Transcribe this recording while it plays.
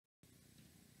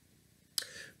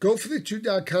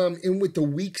GoForThe2.com in with the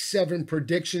Week 7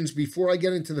 predictions before I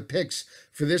get into the picks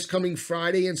for this coming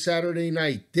Friday and Saturday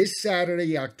night. This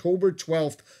Saturday, October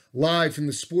 12th, live from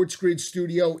the Sports Grid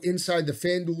studio inside the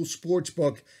FanDuel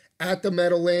Sportsbook at the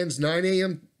Meadowlands, 9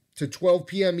 a.m. to 12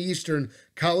 p.m. Eastern.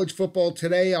 College football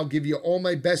today. I'll give you all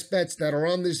my best bets that are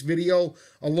on this video,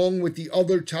 along with the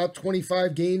other top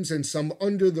 25 games and some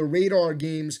under-the-radar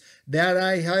games that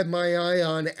I have my eye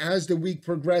on as the week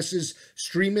progresses.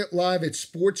 Stream it live at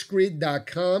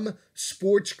sportsgrid.com,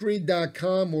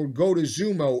 sportsgrid.com, or go to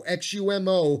Xumo,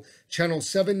 XUMO, channel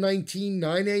 719,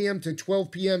 9 a.m. to 12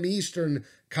 p.m. Eastern.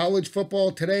 College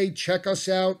football today. Check us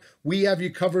out. We have you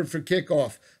covered for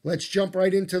kickoff. Let's jump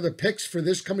right into the picks for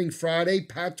this coming Friday.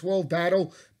 Pac-12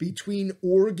 battle between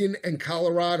Oregon and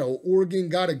Colorado. Oregon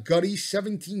got a gutty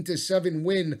 17-7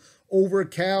 win over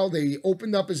Cal. They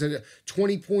opened up as a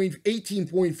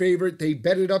 18-point favorite. They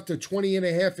bet it up to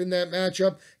 20.5 in that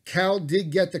matchup. Cal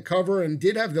did get the cover and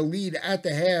did have the lead at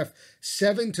the half,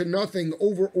 7-0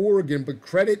 over Oregon. But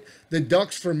credit the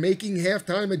Ducks for making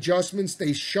halftime adjustments.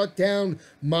 They shut down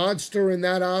Modster in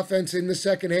that offense in the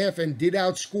second half and did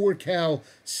outscore Cal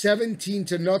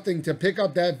 17-0 to pick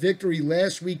up that victory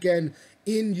last weekend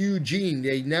in Eugene.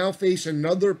 They now face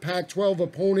another Pac-12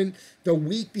 opponent the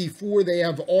week before. They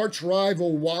have arch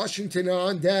rival Washington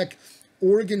on deck.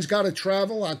 Oregon's got to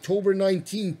travel October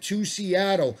 19th to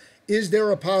Seattle. Is there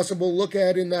a possible look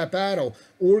ahead in that battle?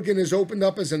 Oregon has opened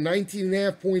up as a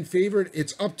 19.5-point favorite.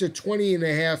 It's up to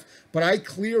 20.5, but I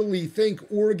clearly think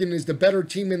Oregon is the better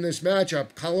team in this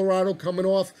matchup. Colorado coming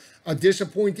off a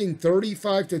disappointing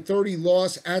 35-30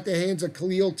 loss at the hands of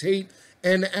Khalil Tate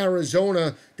and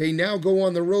Arizona. They now go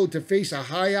on the road to face a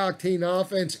high-octane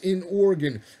offense in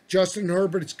Oregon. Justin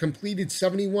Herbert's completed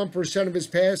 71% of his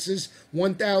passes,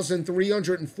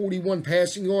 1,341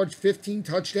 passing yards, 15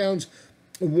 touchdowns,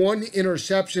 1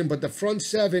 interception. But the front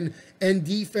seven and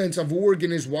defense of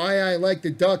Oregon is why I like the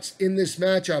Ducks in this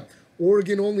matchup.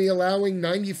 Oregon only allowing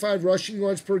 95 rushing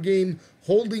yards per game,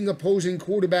 holding opposing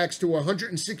quarterbacks to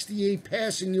 168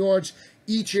 passing yards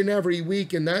each and every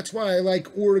week, and that's why I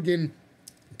like Oregon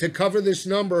to cover this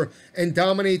number and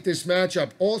dominate this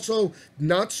matchup. Also,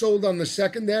 not sold on the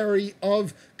secondary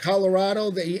of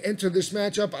Colorado. They enter this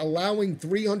matchup allowing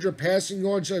 300 passing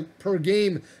yards per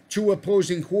game to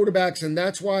opposing quarterbacks, and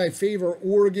that's why I favor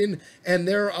Oregon and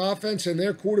their offense and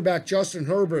their quarterback, Justin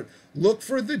Herbert. Look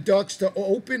for the Ducks to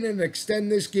open and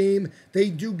extend this game.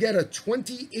 They do get a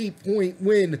 28-point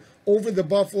win over the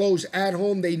Buffaloes at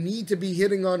home. They need to be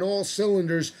hitting on all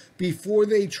cylinders before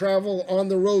they travel on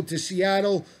the road to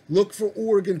Seattle. Look for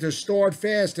Oregon to start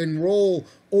fast and roll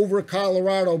over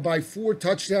Colorado by 4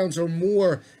 touchdowns or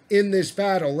more in this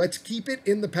battle. Let's keep it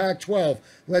in the Pac-12.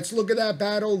 Let's look at that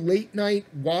battle late night.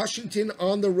 Washington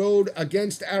on the road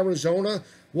against Arizona.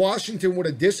 Washington with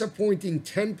a disappointing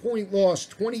 10-point loss,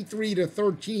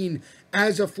 23-13,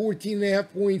 as a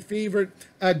 14.5-point favorite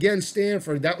against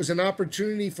Stanford. That was an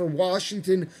opportunity for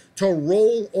Washington to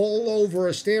roll all over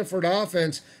a Stanford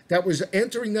offense that was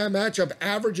entering that matchup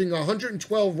averaging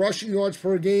 112 rushing yards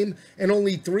per game and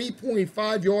only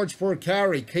 3.5 yards per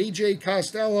carry. KJ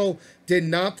Costello did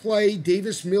not play.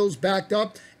 Davis Mills backed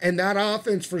up, and that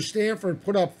offense for Stanford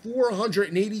put up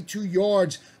 482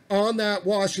 yards on that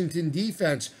Washington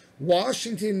defense.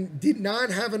 Washington did not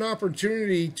have an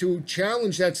opportunity to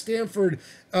challenge that Stanford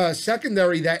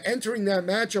secondary that entering that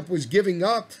matchup was giving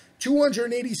up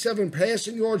 287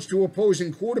 passing yards to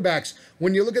opposing quarterbacks.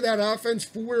 When you look at that offense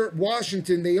for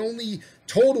Washington, they only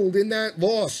totaled in that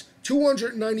loss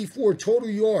 294 total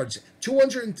yards,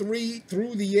 203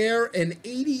 through the air, and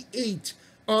 88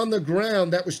 on the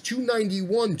ground. That was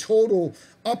 291 total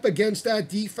up against that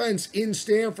defense in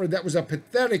Stanford. That was a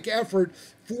pathetic effort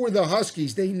for the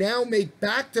Huskies. They now make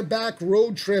back-to-back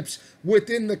road trips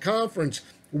within the conference.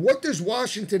 What does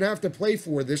Washington have to play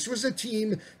for? This was a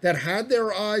team that had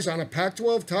their eyes on a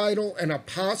Pac-12 title and a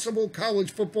possible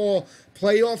college football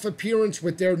playoff appearance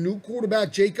with their new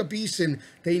quarterback, Jacob Eason.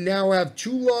 They now have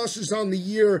 2 losses on the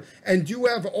year and do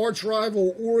have arch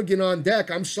rival Oregon on deck.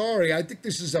 I'm sorry, I think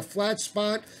this is a flat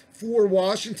spot for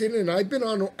Washington, and I've been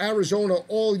on Arizona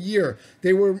all year.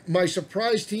 They were my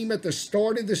surprise team at the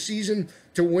start of the season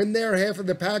to win their half of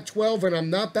the Pac-12, and I'm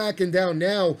not backing down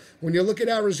now. When you look at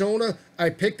Arizona,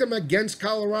 I picked them against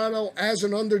Colorado as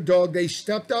an underdog. They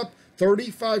stepped up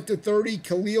 35-30.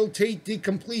 Khalil Tate did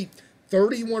complete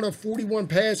 31 of 41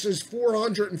 passes,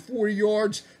 404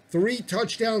 yards, 3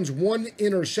 touchdowns, 1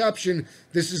 interception.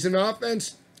 This is an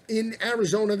offense in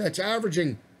Arizona that's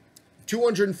averaging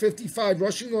 255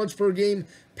 rushing yards per game,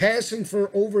 passing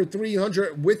for over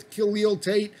 300 with Khalil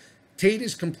Tate. Tate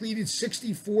has completed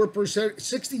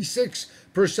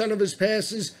 66% of his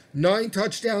passes, 9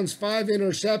 touchdowns, 5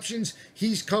 interceptions.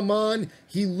 He's come on.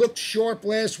 He looked sharp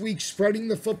last week, spreading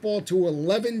the football to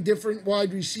 11 different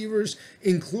wide receivers,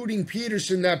 including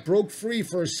Peterson, that broke free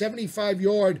for a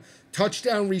 75-yard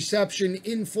touchdown reception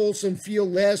in Folsom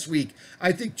Field last week.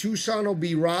 I think Tucson will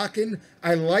be rocking.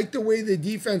 I like the way the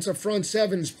defensive front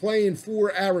seven is playing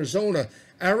for Arizona.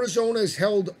 Arizona has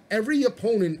held every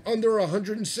opponent under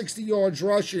 160 yards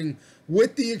rushing,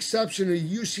 with the exception of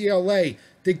UCLA.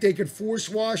 Think they could force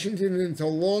Washington into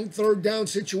long third down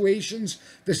situations.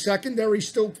 The secondary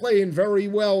still playing very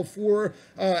well for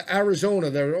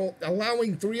Arizona. They're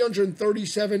allowing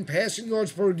 337 passing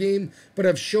yards per game, but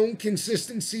have shown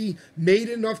consistency, made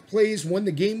enough plays when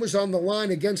the game was on the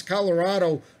line against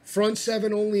Colorado. Front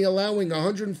seven only allowing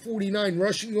 149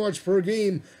 rushing yards per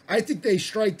game. I think they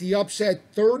strike the upset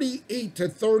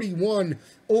 38-31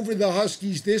 over the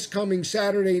Huskies this coming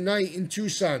Saturday night in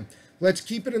Tucson. Let's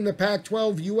keep it in the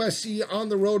Pac-12. USC on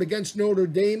the road against Notre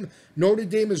Dame. Notre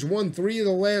Dame has won 3 of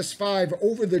the last 5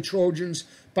 over the Trojans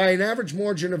by an average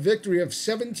margin of victory of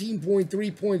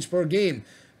 17.3 points per game.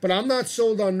 But I'm not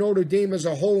sold on Notre Dame as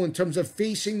a whole in terms of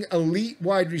facing elite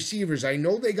wide receivers. I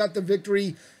know they got the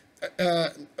victory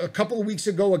a couple of weeks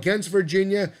ago against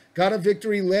Virginia, got a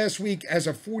victory last week as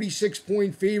a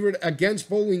 46-point favorite against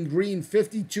Bowling Green,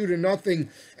 52-0,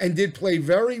 and did play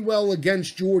very well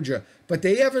against Georgia. But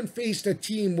they haven't faced a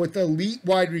team with elite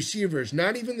wide receivers,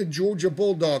 not even the Georgia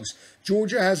Bulldogs.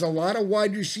 Georgia has a lot of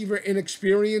wide receiver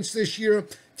inexperience this year.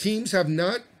 Teams have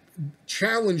not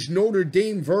challenged Notre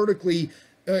Dame vertically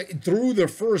through the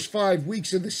first 5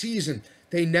 weeks of the season.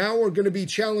 They now are going to be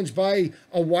challenged by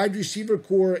a wide receiver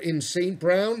core in St.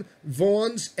 Brown,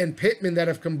 Vaughns, and Pittman that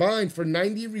have combined for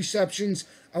 90 receptions,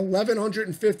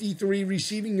 1,153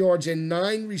 receiving yards, and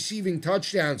 9 receiving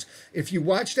touchdowns. If you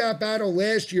watched that battle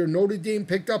last year, Notre Dame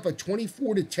picked up a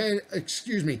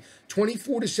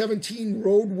 24-17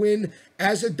 road win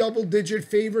as a double-digit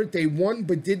favorite. They won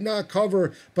but did not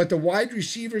cover. But the wide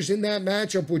receivers in that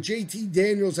matchup with JT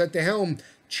Daniels at the helm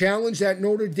challenged that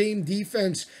Notre Dame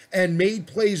defense and made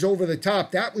plays over the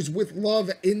top. That was with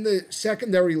Love in the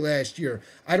secondary last year.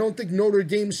 I don't think Notre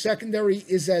Dame's secondary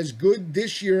is as good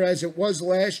this year as it was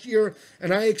last year,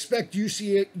 and I expect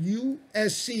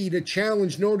USC to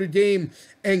challenge Notre Dame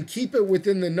and keep it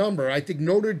within the number. I think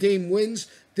Notre Dame wins.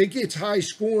 Think it's high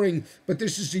scoring, but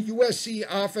this is a USC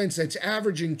offense that's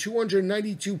averaging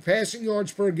 292 passing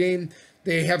yards per game.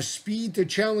 They have speed to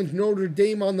challenge Notre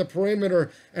Dame on the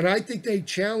perimeter, and I think they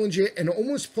challenge it and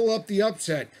almost pull up the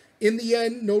upset. In the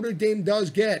end, Notre Dame does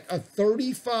get a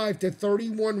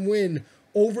 35-31 win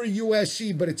over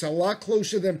USC, but it's a lot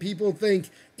closer than people think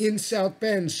in South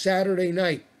Bend Saturday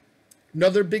night.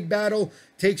 Another big battle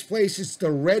takes place. It's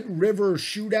the Red River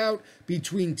Shootout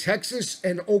between Texas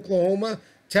and Oklahoma.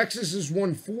 Texas has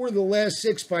won 4 of the last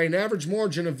 6 by an average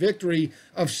margin of victory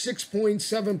of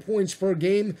 6.7 points per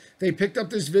game. They picked up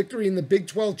this victory in the Big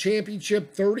 12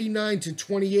 Championship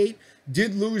 39-28.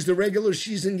 Did lose the regular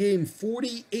season game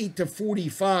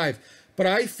 48-45. But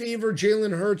I favor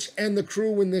Jalen Hurts and the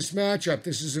crew in this matchup.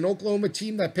 This is an Oklahoma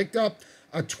team that picked up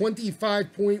a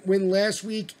 25-point win last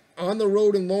week on the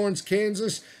road in Lawrence,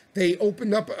 Kansas. They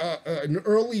opened up an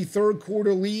early third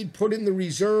quarter lead, put in the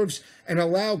reserves, and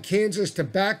allowed Kansas to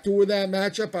backdoor that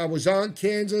matchup. I was on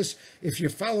Kansas. If you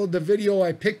followed the video,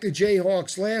 I picked the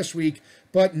Jayhawks last week.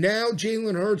 But now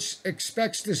Jalen Hurts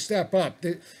expects to step up.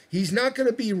 He's not going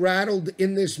to be rattled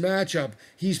in this matchup.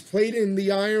 He's played in the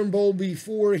Iron Bowl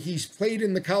before. He's played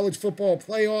in the college football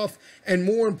playoff. And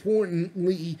more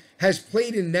importantly, has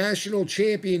played in national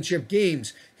championship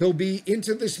games. He'll be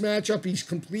into this matchup. He's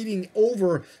completing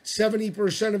over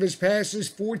 70% of his passes,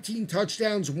 14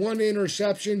 touchdowns, 1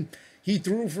 interception. He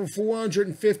threw for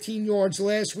 415 yards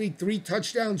last week, 3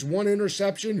 touchdowns, 1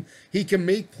 interception. He can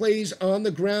make plays on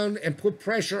the ground and put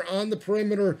pressure on the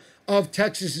perimeter of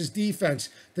Texas's defense.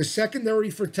 The secondary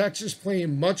for Texas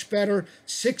playing much better,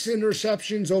 6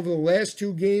 interceptions over the last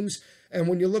 2 games. And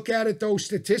when you look at it, though,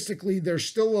 statistically, they're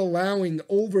still allowing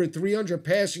over 300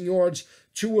 passing yards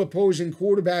to opposing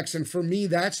quarterbacks. And for me,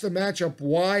 that's the matchup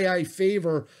why I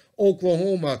favor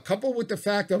Oklahoma, coupled with the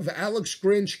fact of Alex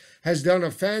Grinch has done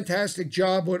a fantastic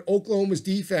job with Oklahoma's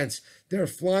defense. They're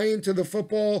flying to the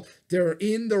football. They're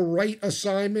in the right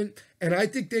assignment. And I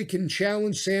think they can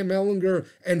challenge Sam Ehlinger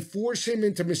and force him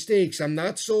into mistakes. I'm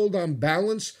not sold on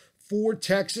balance for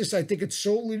Texas. I think it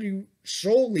solely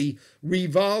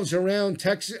revolves around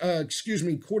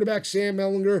quarterback Sam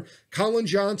Ehlinger. Colin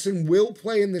Johnson will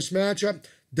play in this matchup.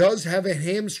 Does have a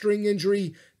hamstring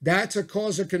injury. That's a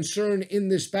cause of concern in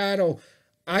this battle.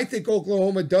 I think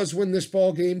Oklahoma does win this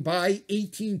ball game by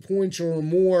 18 points or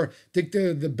more. I think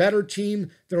they're the better team.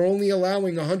 They're only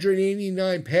allowing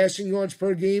 189 passing yards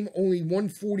per game, only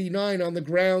 149 on the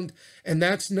ground, and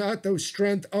that's not the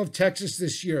strength of Texas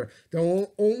this year. They're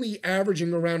only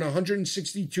averaging around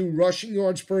 162 rushing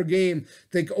yards per game.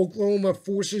 I think Oklahoma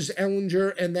forces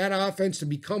Ehlinger and that offense to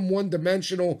become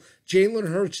one-dimensional. Jalen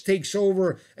Hurts takes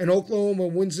over, and Oklahoma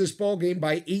wins this ball game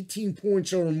by 18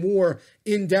 points or more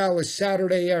in Dallas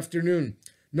Saturday afternoon.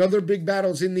 Another big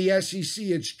battle's in the SEC.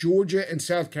 It's Georgia and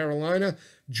South Carolina.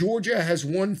 Georgia has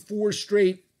won 4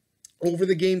 straight over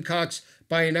the Gamecocks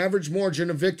by an average margin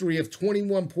of victory of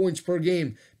 21 points per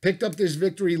game. Picked up this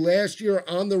victory last year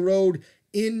on the road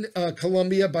in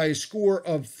Columbia by a score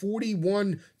of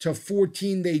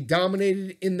 41-14. They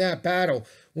dominated in that battle.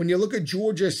 When you look at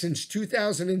Georgia since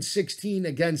 2016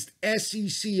 against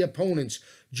SEC opponents,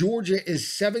 Georgia is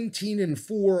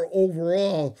 17-4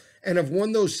 overall and have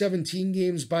won those 17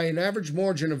 games by an average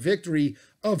margin of victory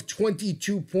of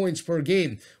 22 points per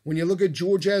game. When you look at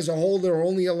Georgia as a whole, they're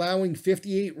only allowing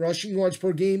 58 rushing yards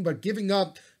per game, but giving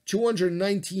up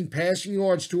 219 passing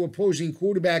yards to opposing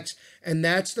quarterbacks, and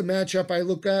that's the matchup I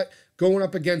look at going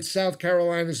up against South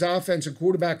Carolina's offensive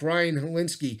quarterback, Ryan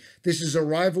Hilinski. This is a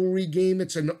rivalry game.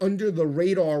 It's an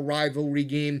under-the-radar rivalry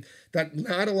game that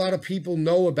not a lot of people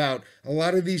know about. A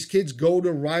lot of these kids go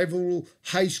to rival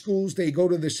high schools. They go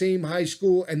to the same high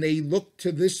school, and they look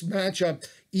to this matchup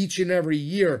each and every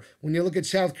year. When you look at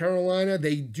South Carolina,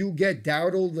 they do get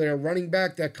Dowdle, their running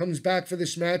back, that comes back for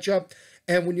this matchup.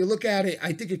 And when you look at it,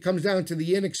 I think it comes down to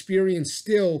the inexperience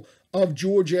still of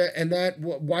Georgia and that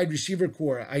wide receiver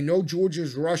core. I know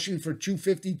Georgia's rushing for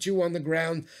 252 on the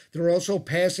ground. They're also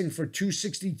passing for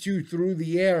 262 through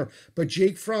the air. But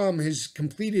Jake Fromm has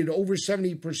completed over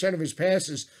 70% of his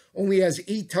passes, only has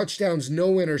 8 touchdowns,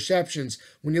 no interceptions.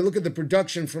 When you look at the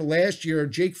production for last year,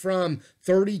 Jake Fromm,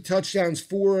 30 touchdowns,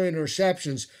 4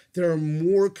 interceptions. They're a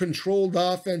more controlled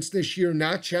offense this year,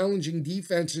 not challenging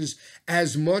defenses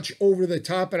as much over the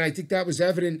top. And I think that was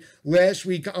evident last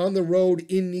week on the road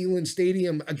in Neyland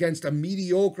Stadium against a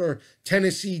mediocre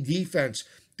Tennessee defense.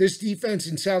 This defense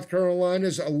in South Carolina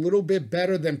is a little bit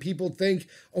better than people think,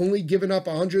 only giving up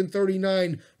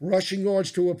 139 rushing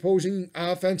yards to opposing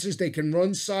offenses. They can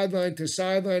run sideline to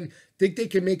sideline. Think they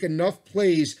can make enough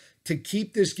plays to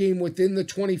keep this game within the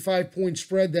 25-point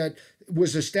spread that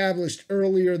was established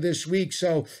earlier this week.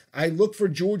 So I look for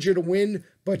Georgia to win,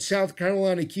 but South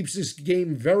Carolina keeps this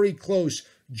game very close.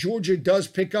 Georgia does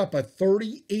pick up a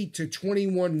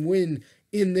 38-21 win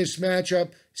in this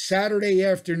matchup Saturday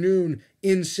afternoon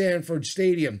in Sanford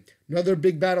Stadium. Another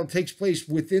big battle takes place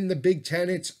within the Big Ten.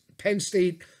 It's Penn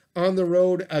State on the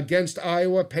road against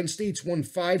Iowa. Penn State's won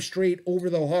 5 straight over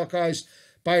the Hawkeyes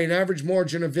by an average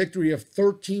margin of victory of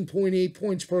 13.8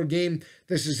 points per game.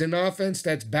 This is an offense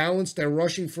that's balanced. They're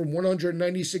rushing for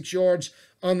 196 yards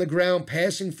on the ground,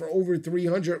 passing for over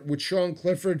 300 with Sean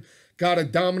Clifford. Got a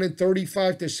dominant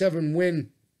 35-7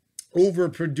 win over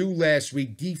Purdue last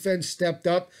week. Defense stepped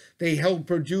up. They held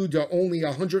Purdue to only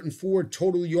 104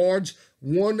 total yards,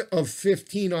 1 of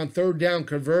 15 on third down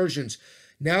conversions.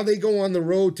 Now they go on the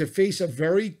road to face a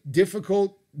very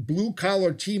difficult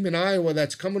blue-collar team in Iowa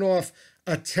that's coming off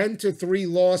a 10-3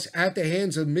 loss at the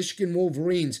hands of Michigan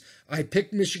Wolverines. I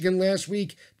picked Michigan last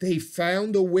week. They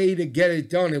found a way to get it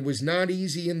done. It was not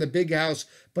easy in the big house,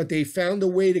 but they found a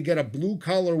way to get a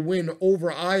blue-collar win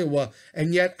over Iowa,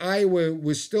 and yet Iowa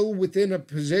was still within a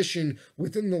position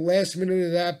within the last minute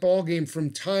of that ball game from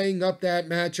tying up that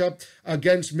matchup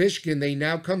against Michigan. They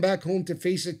now come back home to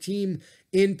face a team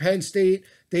in Penn State.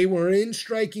 They were in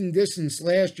striking distance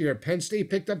last year. Penn State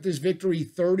picked up this victory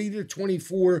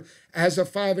 30-24 as a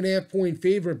 5.5-point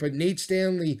favorite, but Nate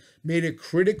Stanley made a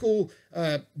critical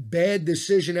bad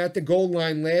decision at the goal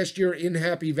line last year in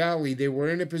Happy Valley. They were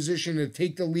in a position to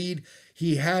take the lead.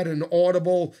 He had an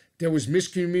audible. There was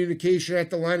miscommunication at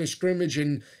the line of scrimmage,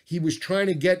 and he was trying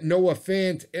to get Noah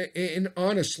Fant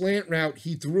on a slant route.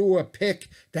 He threw a pick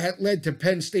that led to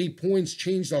Penn State points,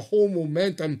 changed the whole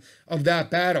momentum of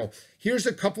that battle. Here's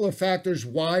a couple of factors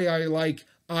why I like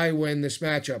Iowa in this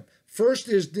matchup. First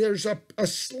is there's a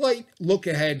slight look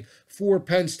ahead for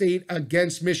Penn State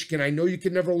against Michigan. I know you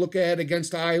can never look ahead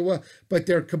against Iowa, but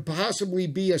there could possibly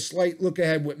be a slight look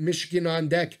ahead with Michigan on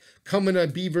deck coming to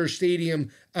Beaver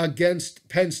Stadium against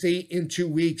Penn State in 2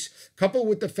 weeks, coupled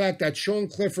with the fact that Sean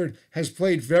Clifford has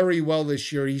played very well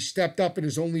this year. He stepped up in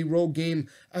his only road game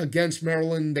against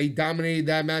Maryland. They dominated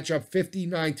that matchup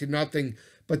 59-0.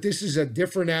 but this is a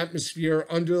different atmosphere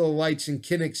under the lights in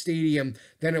Kinnick Stadium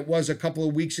than it was a couple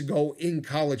of weeks ago in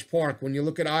College Park. When you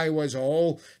look at Iowa as a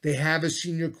whole, they have a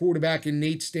senior quarterback in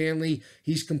Nate Stanley.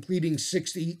 He's completing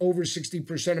over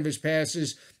 60% of his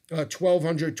passes.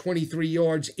 1,223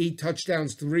 yards, 8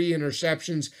 touchdowns, 3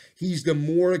 interceptions. He's the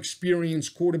more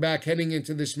experienced quarterback heading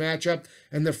into this matchup.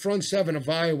 And the front seven of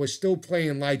Iowa is still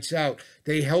playing lights out.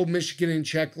 They held Michigan in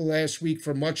check last week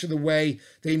for much of the way.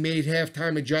 They made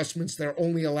halftime adjustments. They're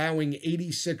only allowing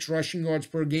 86 rushing yards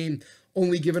per game,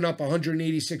 only giving up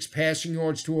 186 passing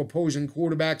yards to opposing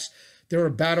quarterbacks. They're a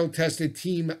battle-tested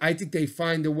team. I think they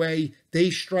find a way. They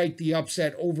strike the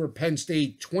upset over Penn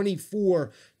State,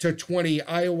 24-20.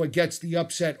 Iowa gets the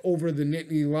upset over the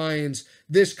Nittany Lions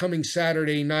this coming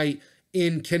Saturday night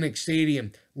in Kinnick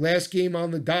Stadium. Last game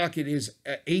on the docket is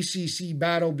an ACC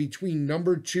battle between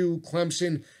number 2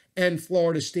 Clemson and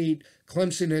Florida State.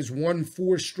 Clemson has won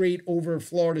 4 straight over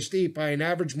Florida State by an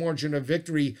average margin of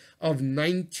victory of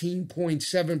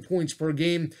 19.7 points per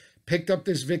game. Picked up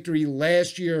this victory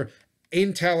last year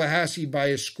in Tallahassee by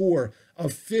a score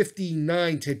of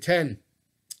 59-10.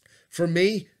 For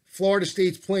me, Florida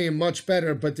State's playing much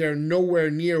better, but they're nowhere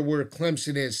near where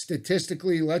Clemson is.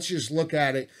 Statistically, let's just look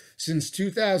at it. Since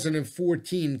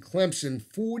 2014, Clemson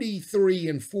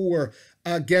 43-4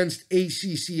 against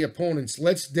ACC opponents.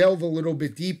 Let's delve a little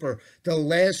bit deeper. The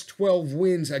last 12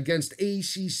 wins against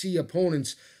ACC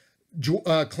opponents,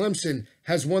 Clemson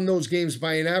has won those games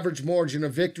by an average margin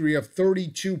of victory of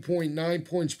 32.9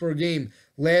 points per game.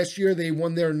 Last year, they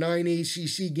won their 9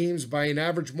 ACC games by an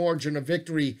average margin of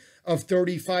victory of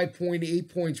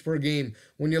 35.8 points per game.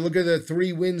 When you look at the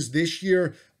 3 wins this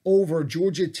year over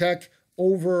Georgia Tech,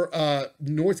 over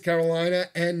North Carolina,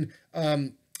 and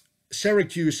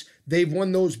Syracuse, they've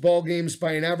won those ball games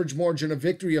by an average margin of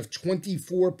victory of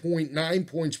 24.9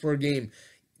 points per game.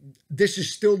 This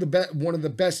is still one of the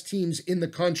best teams in the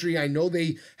country. I know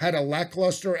they had a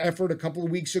lackluster effort a couple of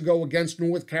weeks ago against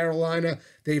North Carolina.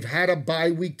 They've had a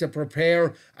bye week to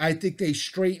prepare. I think they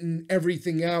straighten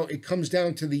everything out. It comes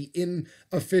down to the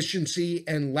inefficiency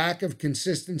and lack of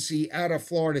consistency out of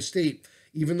Florida State.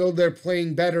 Even though they're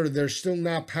playing better, they're still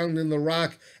not pounding the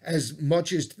rock as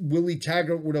much as Willie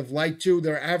Taggart would have liked to.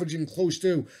 They're averaging close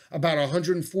to about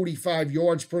 145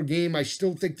 yards per game. I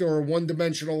still think they're a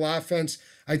one-dimensional offense.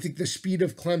 I think the speed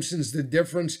of Clemson's the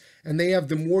difference, and they have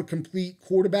the more complete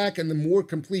quarterback and the more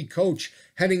complete coach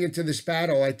heading into this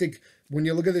battle. I think when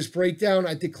you look at this breakdown,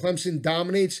 I think Clemson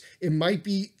dominates. It might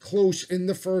be close in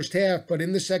the first half, but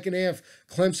in the second half,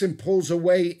 Clemson pulls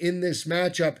away in this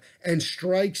matchup and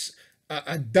strikes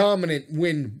a dominant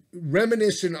win,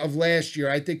 reminiscent of last year.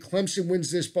 I think Clemson wins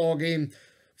this ball game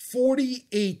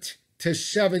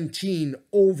 48-17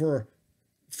 over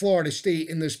Florida State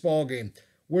in this ball game.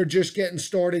 We're just getting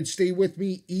started. Stay with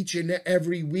me each and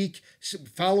every week.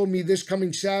 Follow me this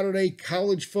coming Saturday,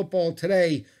 College Football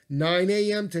Today, 9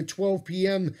 a.m. to 12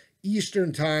 p.m.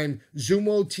 Eastern Time,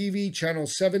 Zumo TV, channel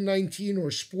 719 or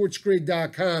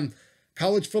sportsgrid.com.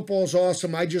 College football is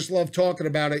awesome. I just love talking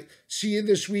about it. See you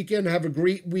this weekend. Have a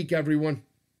great week, everyone.